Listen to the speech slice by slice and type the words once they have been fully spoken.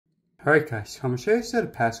Alright guys, so I'm going to show you how to set a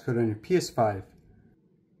passcode on your PS5.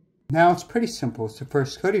 Now it's pretty simple, so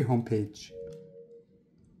first go to your home page.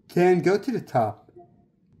 Then go to the top.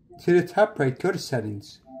 To the top right, go to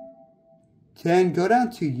settings. Then go down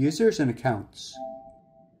to users and accounts.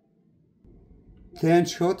 Then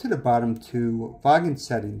scroll to the bottom to login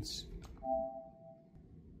settings.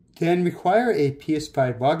 Then require a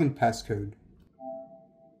PS5 login passcode.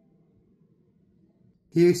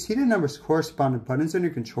 You see the numbers corresponding buttons on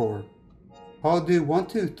your controller. I'll do 1,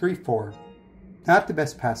 2, 3, 4. Not the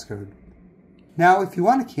best passcode. Now if you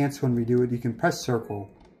want to cancel and redo it, you can press circle.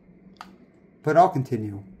 But I'll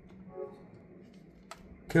continue.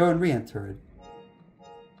 Go and re-enter it.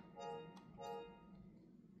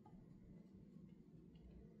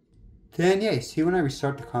 Then yeah, you see when I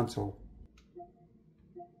restart the console.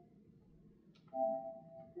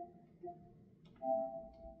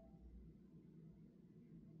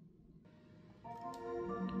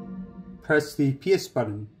 Press the PS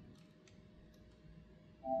button.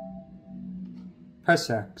 Press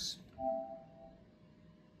X.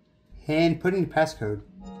 And put in the passcode.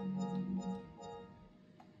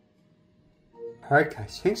 Alright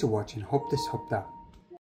guys, thanks for watching. Hope this helped out.